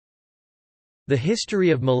The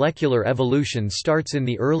history of molecular evolution starts in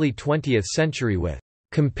the early 20th century with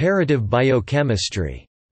comparative biochemistry,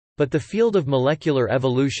 but the field of molecular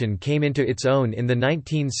evolution came into its own in the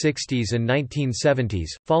 1960s and 1970s,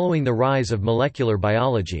 following the rise of molecular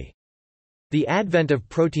biology. The advent of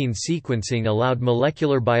protein sequencing allowed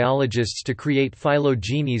molecular biologists to create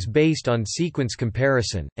phylogenies based on sequence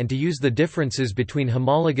comparison, and to use the differences between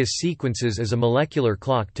homologous sequences as a molecular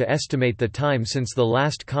clock to estimate the time since the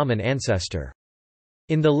last common ancestor.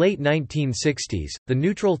 In the late 1960s, the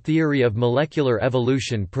neutral theory of molecular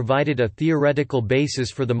evolution provided a theoretical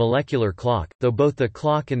basis for the molecular clock, though both the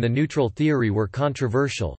clock and the neutral theory were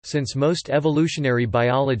controversial, since most evolutionary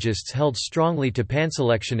biologists held strongly to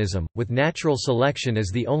panselectionism, with natural selection as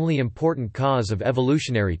the only important cause of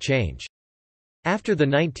evolutionary change. After the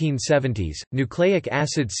 1970s, nucleic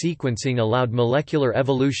acid sequencing allowed molecular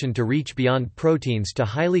evolution to reach beyond proteins to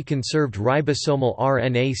highly conserved ribosomal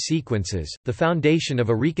RNA sequences, the foundation of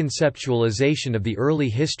a reconceptualization of the early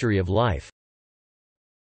history of life.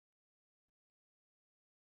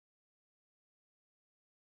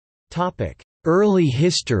 Early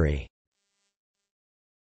history.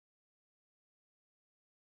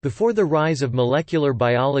 Before the rise of molecular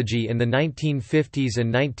biology in the 1950s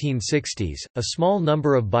and 1960s, a small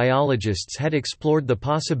number of biologists had explored the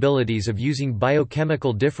possibilities of using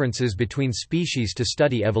biochemical differences between species to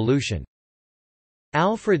study evolution.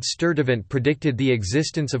 Alfred Sturtevant predicted the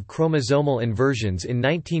existence of chromosomal inversions in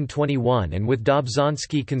 1921 and with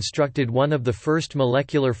Dobzhansky constructed one of the first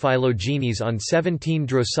molecular phylogenies on 17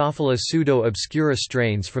 Drosophila pseudo-obscura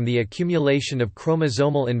strains from the accumulation of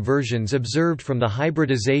chromosomal inversions observed from the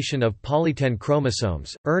hybridization of poly10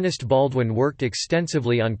 chromosomes. Ernest Baldwin worked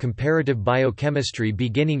extensively on comparative biochemistry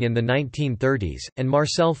beginning in the 1930s, and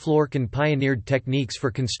Marcel Flourquin pioneered techniques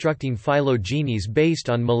for constructing phylogenies based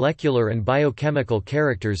on molecular and biochemical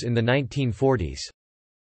characters in the 1940s.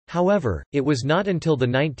 However, it was not until the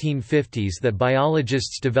 1950s that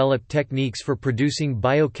biologists developed techniques for producing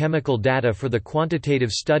biochemical data for the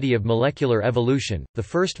quantitative study of molecular evolution. The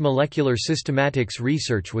first molecular systematics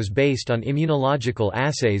research was based on immunological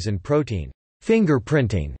assays and protein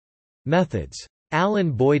fingerprinting methods.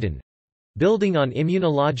 Alan Boyden, building on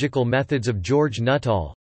immunological methods of George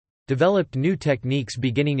Nuttall, developed new techniques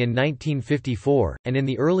beginning in 1954, and in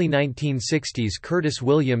the early 1960s Curtis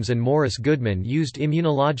Williams and Morris Goodman used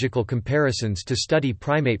immunological comparisons to study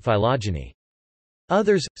primate phylogeny.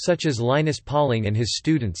 Others, such as Linus Pauling and his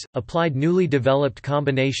students, applied newly developed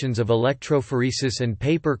combinations of electrophoresis and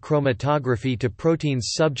paper chromatography to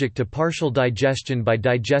proteins subject to partial digestion by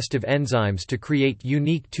digestive enzymes to create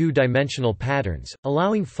unique two-dimensional patterns,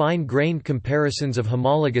 allowing fine-grained comparisons of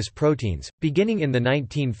homologous proteins. Beginning in the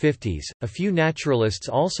 1950s, a few naturalists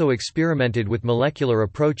also experimented with molecular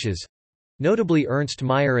approaches, notably Ernst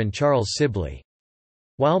Mayr and Charles Sibley.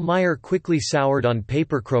 While Mayr quickly soured on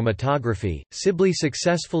paper chromatography, Sibley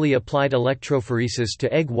successfully applied electrophoresis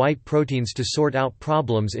to egg white proteins to sort out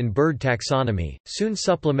problems in bird taxonomy, soon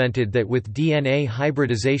supplemented that with DNA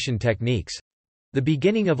hybridization techniques. The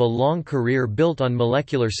beginning of a long career built on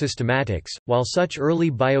molecular systematics. While such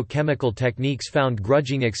early biochemical techniques found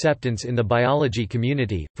grudging acceptance in the biology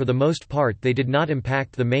community, for the most part they did not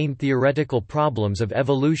impact the main theoretical problems of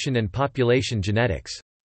evolution and population genetics.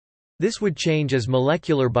 This would change as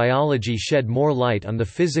molecular biology shed more light on the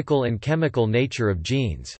physical and chemical nature of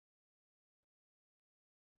genes.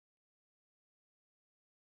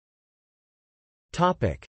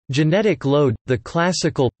 Genetic load, the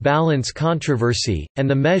classical, balance controversy, and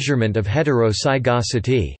the measurement of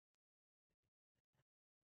heterozygosity.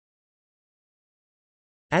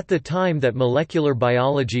 At the time that molecular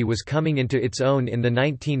biology was coming into its own in the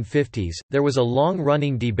 1950s, there was a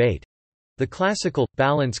long-running debate—the classical,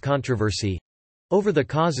 balance controversy over the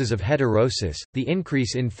causes of heterosis, the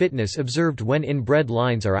increase in fitness observed when inbred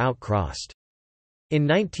lines are outcrossed. In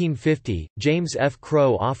 1950, James F.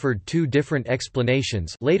 Crow offered two different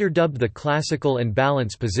explanations, later dubbed the classical and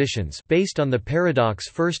balance positions, based on the paradox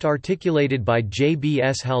first articulated by J. B.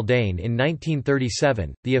 S. Haldane in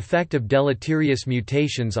 1937. The effect of deleterious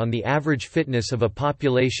mutations on the average fitness of a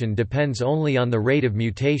population depends only on the rate of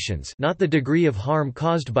mutations, not the degree of harm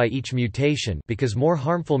caused by each mutation, because more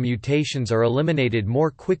harmful mutations are eliminated more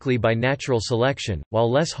quickly by natural selection, while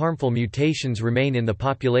less harmful mutations remain in the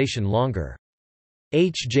population longer.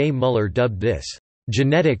 H. J. Muller dubbed this,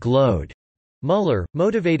 genetic load. Muller,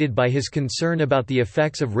 motivated by his concern about the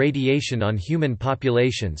effects of radiation on human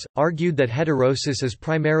populations, argued that heterosis is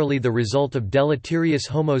primarily the result of deleterious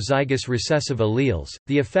homozygous recessive alleles,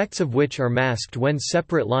 the effects of which are masked when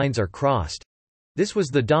separate lines are crossed. This was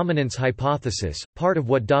the dominance hypothesis, part of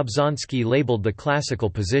what Dobzhansky labeled the classical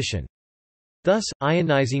position. Thus,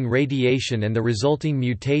 ionizing radiation and the resulting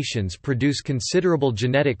mutations produce considerable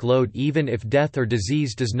genetic load even if death or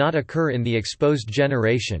disease does not occur in the exposed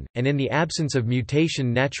generation, and in the absence of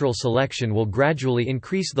mutation natural selection will gradually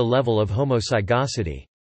increase the level of homozygosity.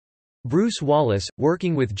 Bruce Wallace,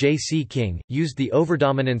 working with J. C. King, used the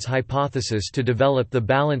overdominance hypothesis to develop the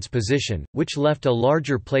balance position, which left a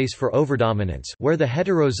larger place for overdominance where the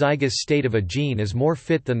heterozygous state of a gene is more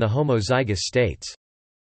fit than the homozygous states.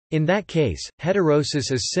 In that case,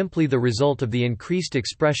 heterosis is simply the result of the increased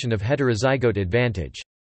expression of heterozygote advantage.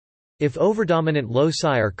 If overdominant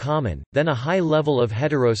loci are common, then a high level of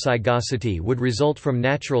heterozygosity would result from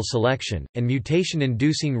natural selection, and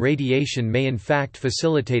mutation-inducing radiation may in fact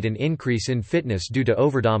facilitate an increase in fitness due to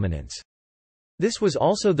overdominance. This was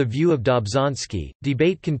also the view of Dobzhansky.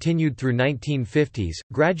 Debate continued through 1950s,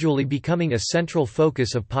 gradually becoming a central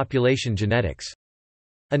focus of population genetics.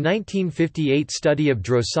 A 1958 study of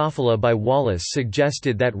Drosophila by Wallace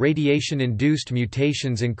suggested that radiation-induced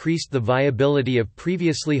mutations increased the viability of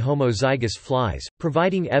previously homozygous flies,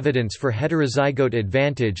 providing evidence for heterozygote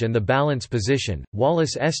advantage and the balance position.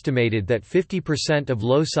 Wallace estimated that 50% of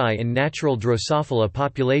loci in natural Drosophila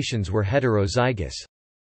populations were heterozygous.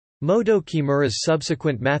 Moto Kimura's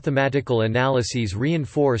subsequent mathematical analyses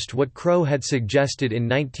reinforced what Crow had suggested in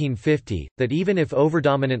 1950, that even if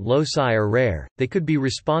overdominant loci are rare, they could be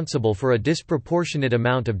responsible for a disproportionate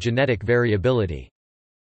amount of genetic variability.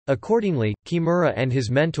 Accordingly, Kimura and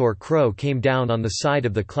his mentor Crow came down on the side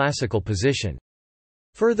of the classical position.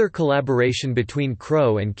 Further collaboration between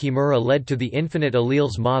Crow and Kimura led to the infinite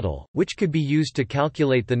alleles model, which could be used to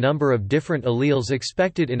calculate the number of different alleles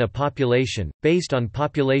expected in a population, based on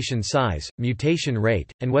population size, mutation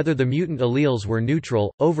rate, and whether the mutant alleles were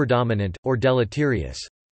neutral, overdominant, or deleterious.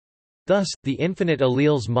 Thus, the infinite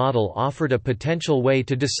alleles model offered a potential way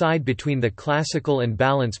to decide between the classical and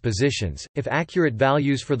balance positions, if accurate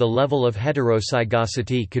values for the level of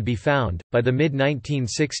heterozygosity could be found. By the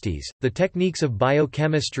mid-1960s, the techniques of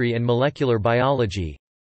biochemistry and molecular biology,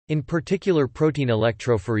 in particular protein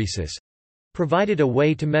electrophoresis, provided a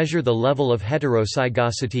way to measure the level of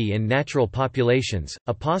heterozygosity in natural populations,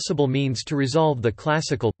 a possible means to resolve the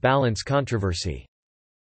classical balance controversy.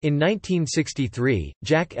 In 1963,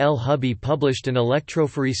 Jack L. Hubby published an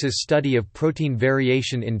electrophoresis study of protein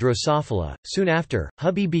variation in Drosophila. Soon after,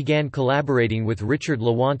 Hubby began collaborating with Richard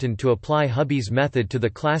Lewontin to apply Hubby's method to the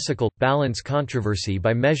classical, balance controversy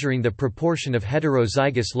by measuring the proportion of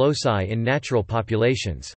heterozygous loci in natural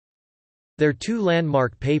populations. Their two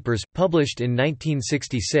landmark papers, published in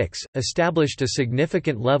 1966, established a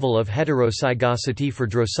significant level of heterozygosity for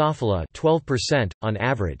Drosophila, 12%, on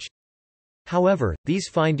average. However, these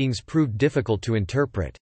findings proved difficult to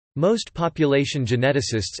interpret. Most population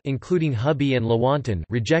geneticists, including Hubby and Lewontin,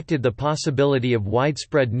 rejected the possibility of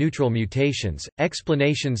widespread neutral mutations.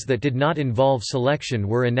 Explanations that did not involve selection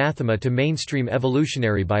were anathema to mainstream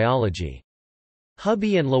evolutionary biology.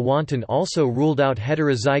 Hubby and Lewontin also ruled out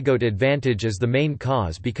heterozygote advantage as the main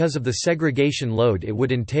cause because of the segregation load it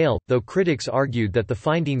would entail, though critics argued that the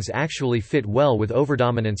findings actually fit well with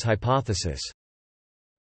overdominance hypothesis.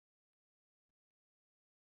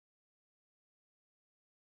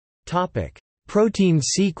 Protein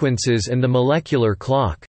sequences and the molecular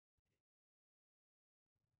clock.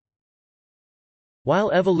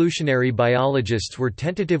 While evolutionary biologists were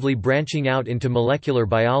tentatively branching out into molecular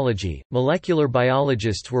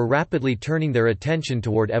biologists were rapidly turning their attention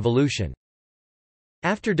toward evolution.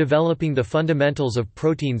 After developing the fundamentals of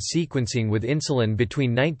protein sequencing with insulin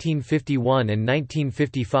between 1951 and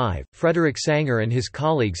 1955, Frederick Sanger and his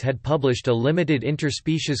colleagues had published a limited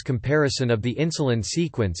interspecies comparison of the insulin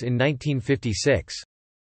sequence in 1956.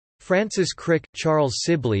 Francis Crick, Charles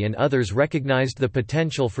Sibley and others recognized the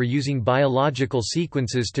potential for using biological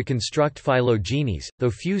sequences to construct phylogenies, though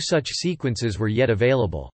few such sequences were yet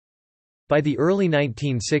available. By the early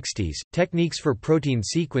 1960s, techniques for protein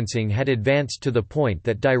sequencing had advanced to the point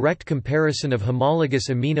that direct comparison of homologous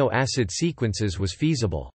amino acid sequences was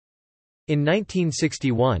feasible. In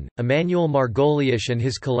 1961, Emmanuel Margoliouth and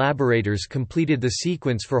his collaborators completed the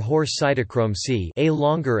sequence for horse cytochrome C, a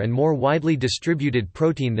longer and more widely distributed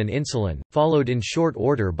protein than insulin, followed in short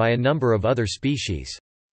order by a number of other species.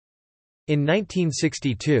 In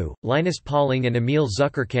 1962, Linus Pauling and Emil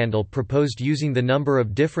Zuckerkandl proposed using the number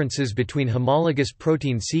of differences between homologous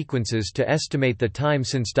protein sequences to estimate the time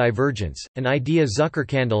since divergence, an idea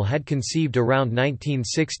Zuckerkandl had conceived around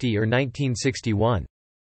 1960 or 1961.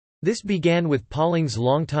 This began with Pauling's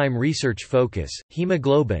longtime research focus,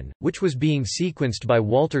 hemoglobin, which was being sequenced by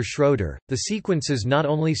Walter Schroeder. The sequences not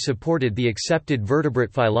only supported the accepted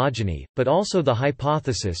vertebrate phylogeny, but also the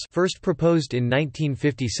hypothesis, first proposed in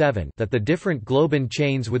 1957, that the different globin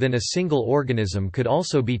chains within a single organism could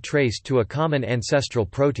also be traced to a common ancestral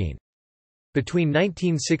protein. Between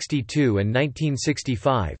 1962 and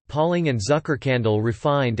 1965, Pauling and Zuckerkandl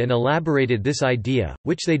refined and elaborated this idea,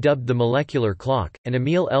 which they dubbed the molecular clock, and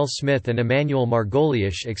Emil L. Smith and Emanuel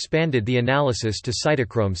Margoliouth expanded the analysis to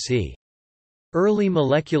cytochrome C. Early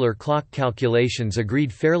molecular clock calculations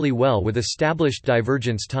agreed fairly well with established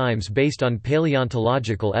divergence times based on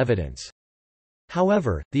paleontological evidence.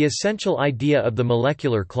 However, the essential idea of the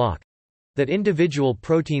molecular clock, that individual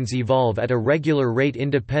proteins evolve at a regular rate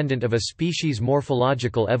independent of a species'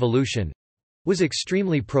 morphological evolution, was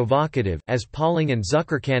extremely provocative, as Pauling and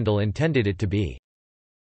Zuckerkandl intended it to be.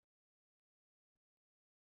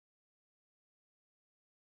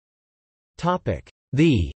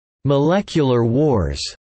 The molecular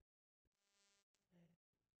wars.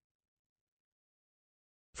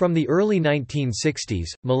 From the early 1960s,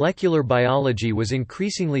 molecular biology was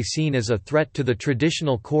increasingly seen as a threat to the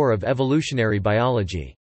traditional core of evolutionary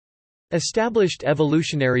biology. Established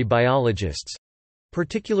evolutionary biologists,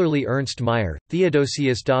 particularly Ernst Mayr,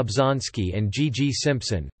 Theodosius Dobzhansky and G. G.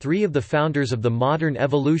 Simpson, three of the founders of the modern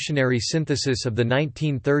evolutionary synthesis of the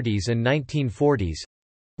 1930s and 1940s,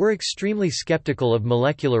 were extremely skeptical of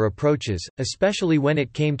molecular approaches, especially when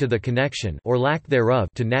it came to the connection or lack thereof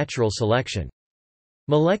to natural selection.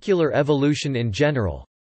 Molecular evolution in general,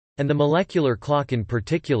 and the molecular clock in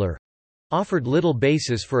particular, offered little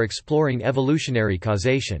basis for exploring evolutionary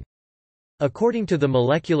causation. According to the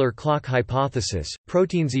molecular clock hypothesis,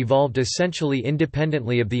 proteins evolved essentially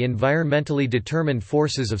independently of the environmentally determined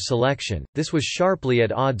forces of selection. This was sharply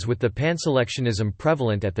at odds with the panselectionism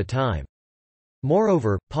prevalent at the time.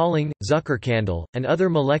 Moreover, Pauling, Zuckerkandl, and other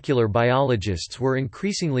molecular biologists were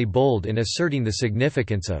increasingly bold in asserting the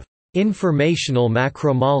significance of informational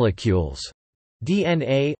macromolecules,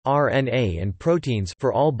 DNA, RNA and proteins,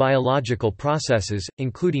 for all biological processes,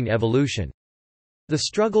 including evolution. The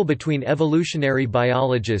struggle between evolutionary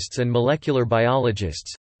biologists and molecular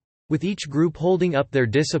biologists, with each group holding up their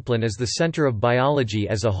discipline as the center of biology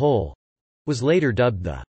as a whole, was later dubbed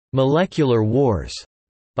the molecular wars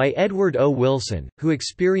by Edward O. Wilson, who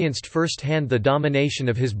experienced firsthand the domination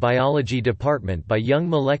of his biology department by young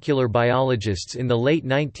molecular biologists in the late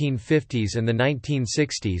 1950s and the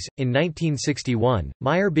 1960s. In 1961,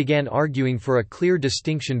 Mayr began arguing for a clear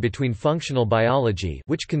distinction between functional biology,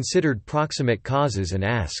 which considered proximate causes and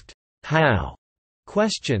asked how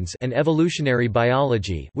questions, and evolutionary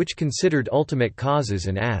biology, which considered ultimate causes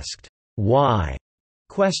and asked why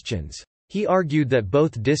questions. He argued that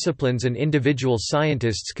both disciplines and individual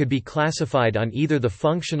scientists could be classified on either the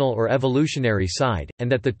functional or evolutionary side, and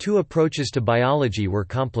that the two approaches to biology were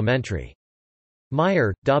complementary.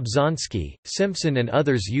 Mayr, Dobzhansky, Simpson and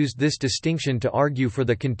others used this distinction to argue for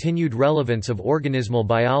the continued relevance of organismal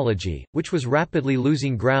biology, which was rapidly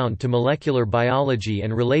losing ground to molecular biology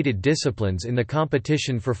and related disciplines in the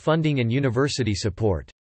competition for funding and university support.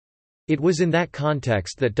 It was in that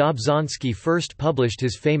context that Dobzhansky first published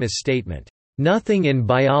his famous statement, "Nothing in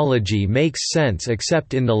biology makes sense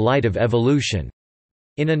except in the light of evolution."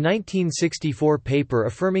 In a 1964 paper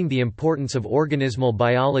affirming the importance of organismal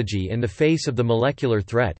biology in the face of the molecular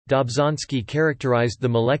threat, Dobzhansky characterized the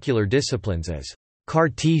molecular disciplines as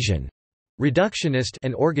Cartesian, reductionist,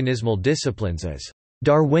 and organismal disciplines as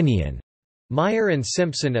Darwinian. Mayr and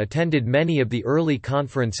Simpson attended many of the early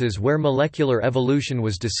conferences where molecular evolution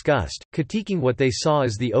was discussed, critiquing what they saw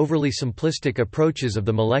as the overly simplistic approaches of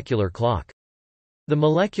the molecular clock. The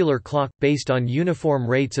molecular clock, based on uniform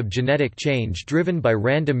rates of genetic change driven by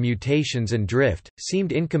random mutations and drift,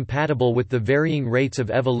 seemed incompatible with the varying rates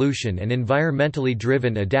of evolution and environmentally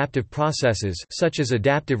driven adaptive processes such as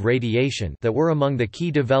adaptive radiation that were among the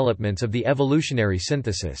key developments of the evolutionary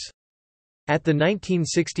synthesis. At the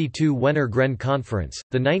 1962 Wenner-Gren Conference,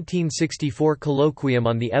 the 1964 Colloquium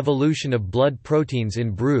on the Evolution of Blood Proteins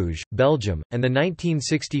in Bruges, Belgium, and the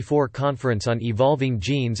 1964 Conference on Evolving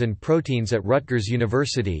Genes and Proteins at Rutgers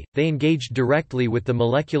University, they engaged directly with the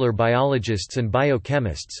molecular biologists and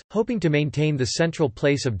biochemists, hoping to maintain the central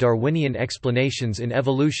place of Darwinian explanations in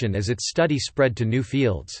evolution as its study spread to new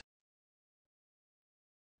fields.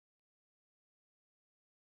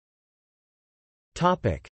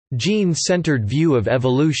 Gene-centered view of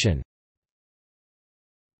evolution.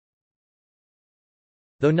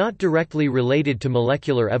 Though not directly related to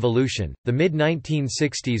molecular evolution, the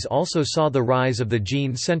mid-1960s also saw the rise of the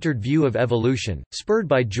gene-centered view of evolution, spurred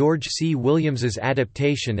by George C. Williams's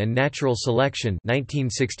Adaptation and Natural Selection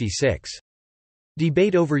 1966.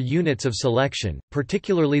 Debate over units of selection,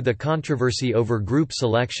 particularly the controversy over group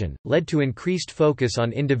selection, led to increased focus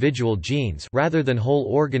on individual genes rather than whole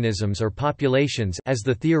organisms or populations as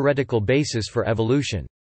the theoretical basis for evolution.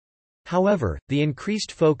 However, the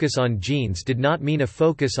increased focus on genes did not mean a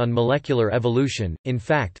focus on molecular evolution. In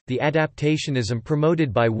fact, the adaptationism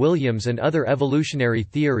promoted by Williams and other evolutionary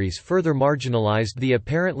theories further marginalized the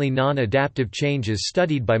apparently non-adaptive changes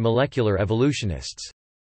studied by molecular evolutionists.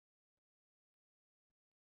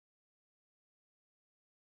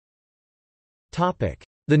 Topic: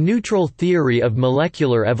 The neutral theory of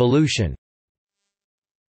molecular evolution.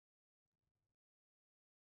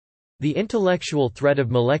 The intellectual thread of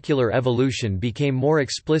molecular evolution became more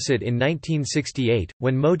explicit in 1968,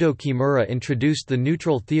 when Moto Kimura introduced the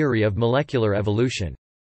neutral theory of molecular evolution.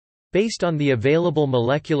 Based on the available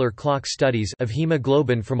molecular clock studies of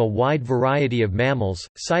hemoglobin from a wide variety of mammals,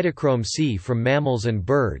 cytochrome C from mammals and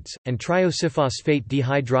birds, and triosiphosphate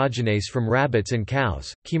dehydrogenase from rabbits and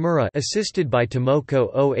cows, Kimura, assisted by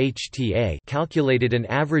Tomoko OHTA, calculated an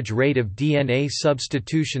average rate of DNA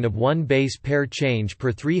substitution of 1 base pair change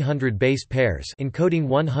per 300 base pairs, encoding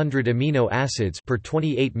 100 amino acids per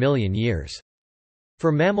 28 million years.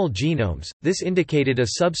 For mammal genomes, this indicated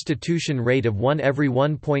a substitution rate of 1 every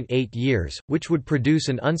 1.8 years, which would produce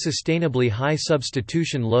an unsustainably high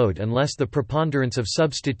substitution load unless the preponderance of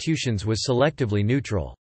substitutions was selectively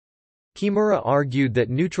neutral. Kimura argued that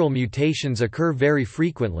neutral mutations occur very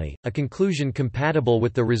frequently, a conclusion compatible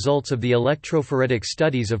with the results of the electrophoretic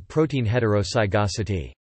studies of protein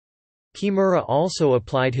heterozygosity. Kimura also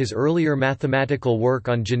applied his earlier mathematical work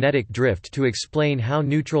on genetic drift to explain how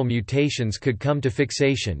neutral mutations could come to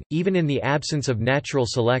fixation, even in the absence of natural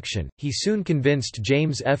selection. He soon convinced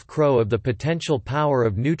James F. Crow of the potential power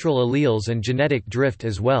of neutral alleles and genetic drift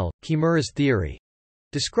as well. Kimura's theory,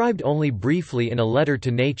 described only briefly in a letter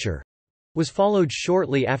to Nature, was followed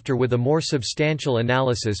shortly after with a more substantial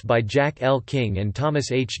analysis by Jack L. King and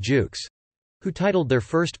Thomas H. Jukes, who titled their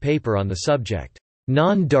first paper on the subject,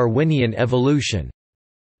 Non-Darwinian Evolution.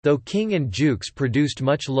 Though King and Jukes produced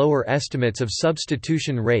much lower estimates of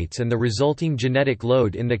substitution rates and the resulting genetic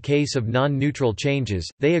load in the case of non-neutral changes,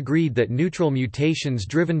 they agreed that neutral mutations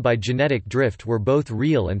driven by genetic drift were both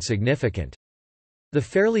real and significant. The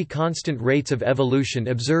fairly constant rates of evolution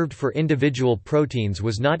observed for individual proteins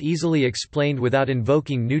was not easily explained without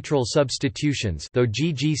invoking neutral substitutions, though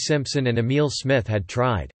G. G. Simpson and Emil Smith had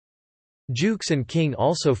tried. Jukes and King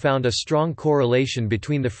also found a strong correlation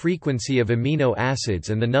between the frequency of amino acids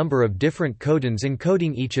and the number of different codons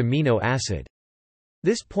encoding each amino acid.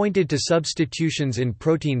 This pointed to substitutions in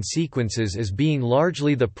protein sequences as being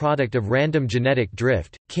largely the product of random genetic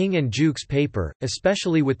drift. King and Jukes' paper,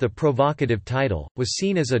 especially with the provocative title, was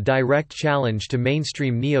seen as a direct challenge to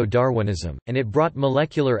mainstream neo-Darwinism, and it brought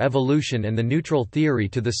molecular evolution and the neutral theory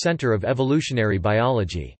to the center of evolutionary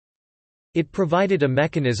biology. It provided a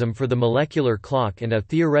mechanism for the molecular clock and a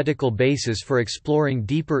theoretical basis for exploring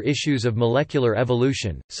deeper issues of molecular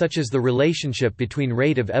evolution, such as the relationship between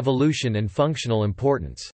rate of evolution and functional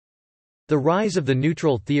importance. The rise of the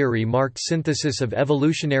neutral theory marked synthesis of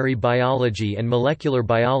evolutionary biology and molecular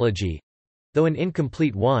biology, though an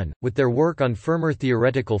incomplete one, with their work on firmer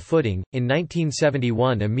theoretical footing. In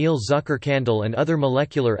 1971, Emil Zuckerkandl and other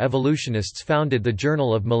molecular evolutionists founded the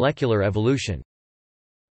Journal of Molecular Evolution.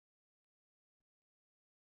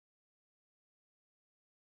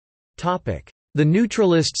 The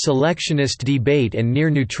neutralist-selectionist debate and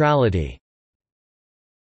near-neutrality.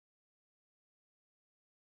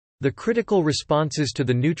 The critical responses to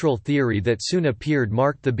the neutral theory that soon appeared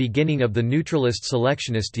marked the beginning of the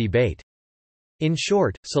neutralist-selectionist debate. In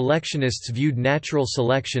short, selectionists viewed natural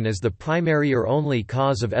selection as the primary or only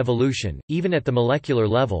cause of evolution, even at the molecular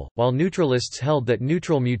level, while neutralists held that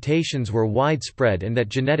neutral mutations were widespread and that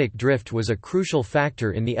genetic drift was a crucial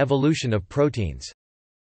factor in the evolution of proteins.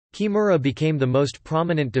 Kimura became the most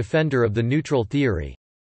prominent defender of the neutral theory,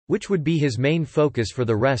 which would be his main focus for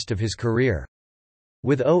the rest of his career.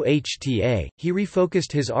 With OHTA, he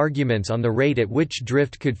refocused his arguments on the rate at which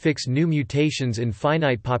drift could fix new mutations in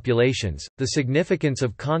finite populations, the significance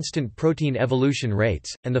of constant protein evolution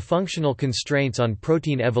rates, and the functional constraints on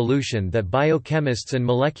protein evolution that biochemists and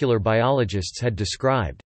molecular biologists had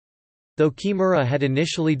described. Though Kimura had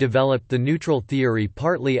initially developed the neutral theory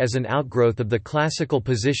partly as an outgrowth of the classical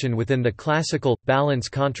position within the classical balance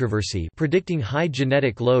controversy, predicting high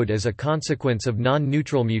genetic load as a consequence of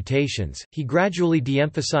non-neutral mutations, he gradually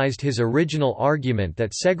de-emphasized his original argument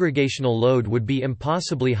that segregational load would be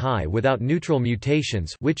impossibly high without neutral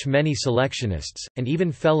mutations, which many selectionists, and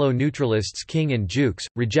even fellow neutralists King and Jukes,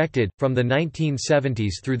 rejected. From the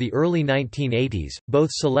 1970s through the early 1980s, both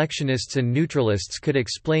selectionists and neutralists could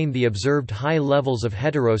explain the observed high levels of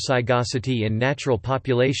heterozygosity in natural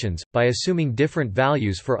populations, by assuming different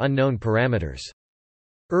values for unknown parameters.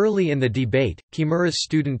 Early in the debate, Kimura's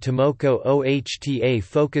student Tomoko Ohta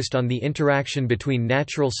focused on the interaction between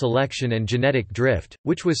natural selection and genetic drift,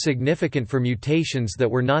 which was significant for mutations that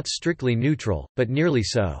were not strictly neutral, but nearly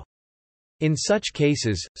so. In such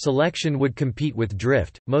cases, selection would compete with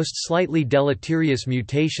drift. Most slightly deleterious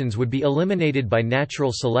mutations would be eliminated by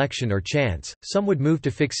natural selection or chance, some would move to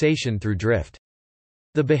fixation through drift.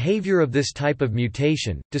 The behavior of this type of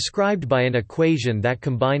mutation, described by an equation that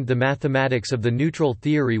combined the mathematics of the neutral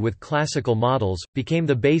theory with classical models, became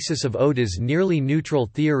the basis of Ohta's nearly neutral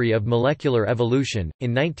theory of molecular evolution.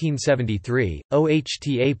 In 1973,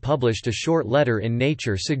 Ohta published a short letter in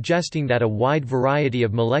Nature suggesting that a wide variety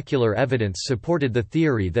of molecular evidence supported the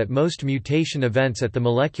theory that most mutation events at the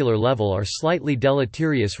molecular level are slightly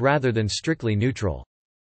deleterious rather than strictly neutral.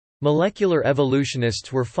 Molecular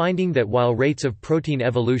evolutionists were finding that while rates of protein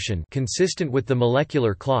evolution consistent with the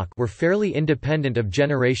molecular clock were fairly independent of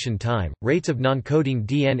generation time, rates of non-coding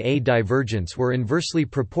DNA divergence were inversely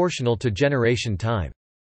proportional to generation time.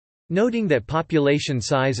 Noting that population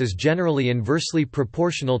size is generally inversely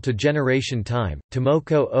proportional to generation time,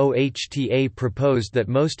 Tomoko Ohta proposed that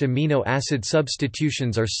most amino acid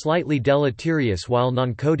substitutions are slightly deleterious while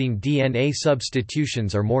non-coding DNA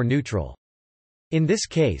substitutions are more neutral. In this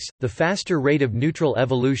case, the faster rate of neutral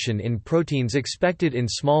evolution in proteins expected in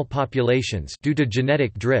small populations due to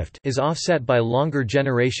genetic drift is offset by longer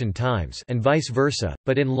generation times and vice versa,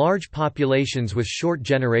 but in large populations with short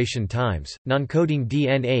generation times, non-coding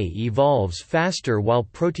DNA evolves faster while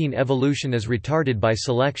protein evolution is retarded by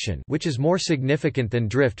selection, which is more significant than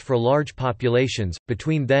drift for large populations.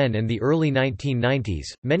 Between then and the early 1990s,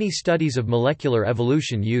 many studies of molecular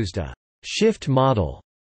evolution used a shift model,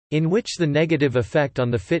 in which the negative effect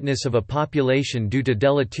on the fitness of a population due to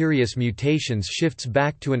deleterious mutations shifts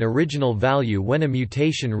back to an original value when a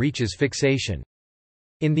mutation reaches fixation.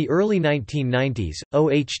 In the early 1990s,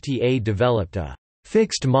 Ohta developed a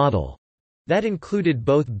fixed model that included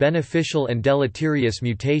both beneficial and deleterious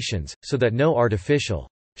mutations, so that no artificial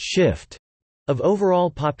shift of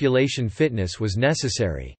overall population fitness was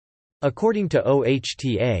necessary. According to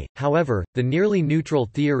Ohta, however, the nearly neutral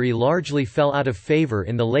theory largely fell out of favor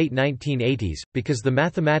in the late 1980s, because the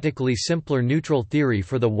mathematically simpler neutral theory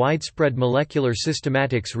for the widespread molecular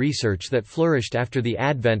systematics research that flourished after the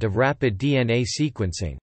advent of rapid DNA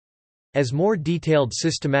sequencing. As more detailed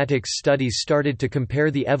systematics studies started to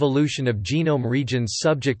compare the evolution of genome regions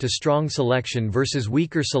subject to strong selection versus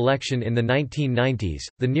weaker selection in the 1990s,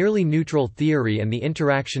 the nearly neutral theory and the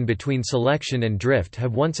interaction between selection and drift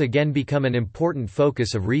have once again become an important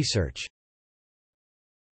focus of research.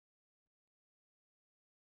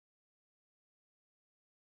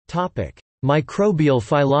 Microbial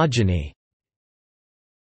phylogeny.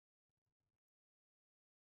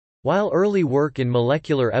 While early work in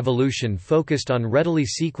molecular evolution focused on readily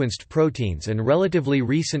sequenced proteins and relatively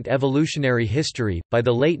recent evolutionary history, by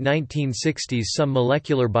the late 1960s some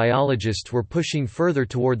molecular biologists were pushing further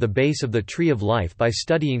toward the base of the tree of life by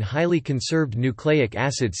studying highly conserved nucleic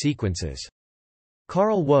acid sequences.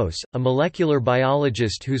 Carl Woese, a molecular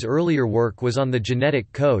biologist whose earlier work was on the genetic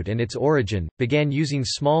code and its origin, began using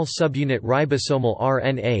small subunit ribosomal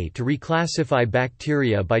RNA to reclassify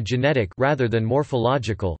bacteria by genetic rather than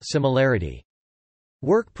morphological similarity.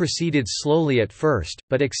 Work proceeded slowly at first,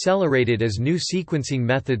 but accelerated as new sequencing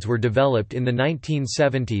methods were developed in the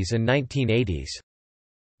 1970s and 1980s.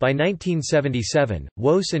 By 1977,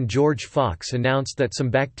 Woese and George Fox announced that some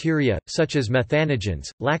bacteria, such as methanogens,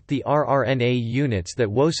 lacked the rRNA units that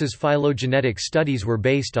Woese's phylogenetic studies were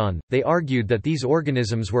based on. They argued that these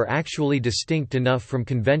organisms were actually distinct enough from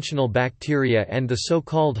conventional bacteria and the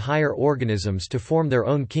so-called higher organisms to form their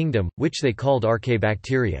own kingdom, which they called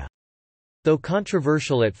archaebacteria. Though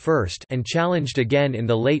controversial at first and challenged again in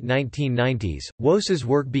the late 1990s, Woese's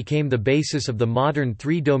work became the basis of the modern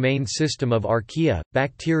three-domain system of archaea,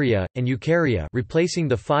 bacteria, and eukarya, replacing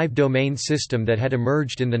the five-domain system that had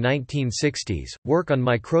emerged in the 1960s. Work on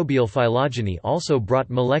microbial phylogeny also brought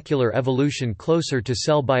molecular evolution closer to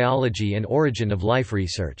cell biology and origin of life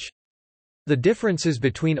research. The differences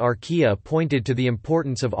between archaea pointed to the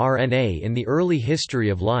importance of RNA in the early history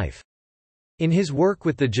of life. In his work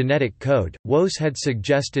with the genetic code, Woese had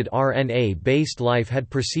suggested RNA-based life had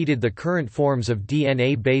preceded the current forms of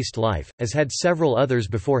DNA-based life, as had several others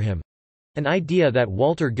before him—an idea that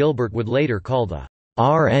Walter Gilbert would later call the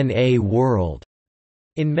RNA world.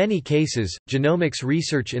 In many cases, genomics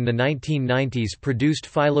research in the 1990s produced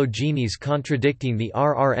phylogenies contradicting the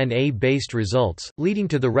rRNA-based results, leading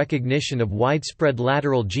to the recognition of widespread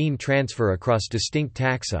lateral gene transfer across distinct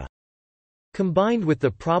taxa. Combined with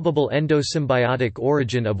the probable endosymbiotic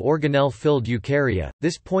origin of organelle-filled eukarya,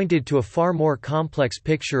 this pointed to a far more complex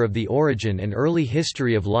picture of the origin and early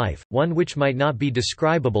history of life, one which might not be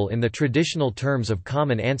describable in the traditional terms of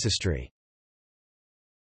common ancestry.